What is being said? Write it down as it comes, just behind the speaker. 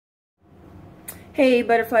Hey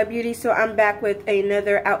Butterfly Beauty, so I'm back with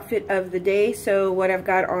another outfit of the day. So what I've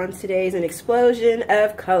got on today is an explosion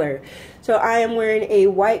of color. So I am wearing a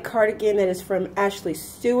white cardigan that is from Ashley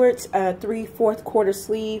Stewart's 3/4 quarter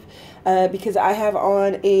sleeve because I have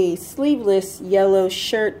on a sleeveless yellow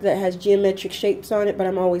shirt that has geometric shapes on it, but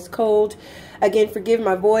I'm always cold. Again, forgive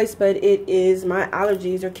my voice, but it is my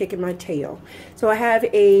allergies are kicking my tail. So I have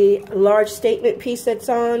a large statement piece that's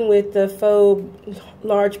on with the faux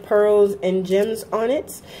large pearls and gems on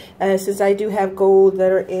it, since I do have gold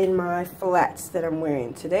that are in my flats that I'm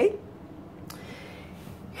wearing today.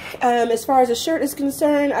 As far as the shirt is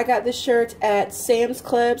concerned, I got this shirt at Sam's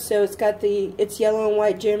Club. So it's yellow and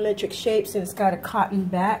white geometric shapes, and it's got a cotton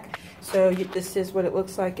back. So this is what it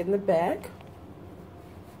looks like in the back.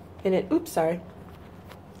 And oops, sorry.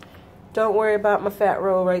 Don't worry about my fat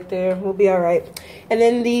roll right there. We'll be all right. And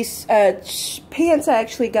then these pants I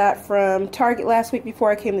actually got from Target last week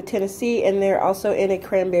before I came to Tennessee, and they're also in a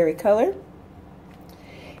cranberry color.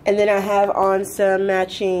 And then I have on some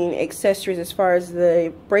matching accessories as far as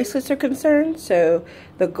the bracelets are concerned. So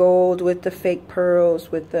the gold with the fake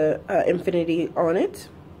pearls with the infinity on it.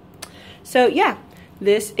 So yeah.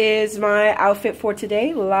 This is my outfit for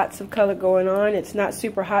today. Lots of color going on. It's not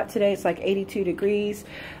super hot today. It's like 82 degrees.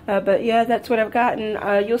 But yeah, that's what I've gotten.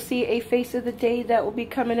 You'll see a face of the day that will be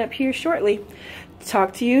coming up here shortly.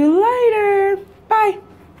 Talk to you later. Bye.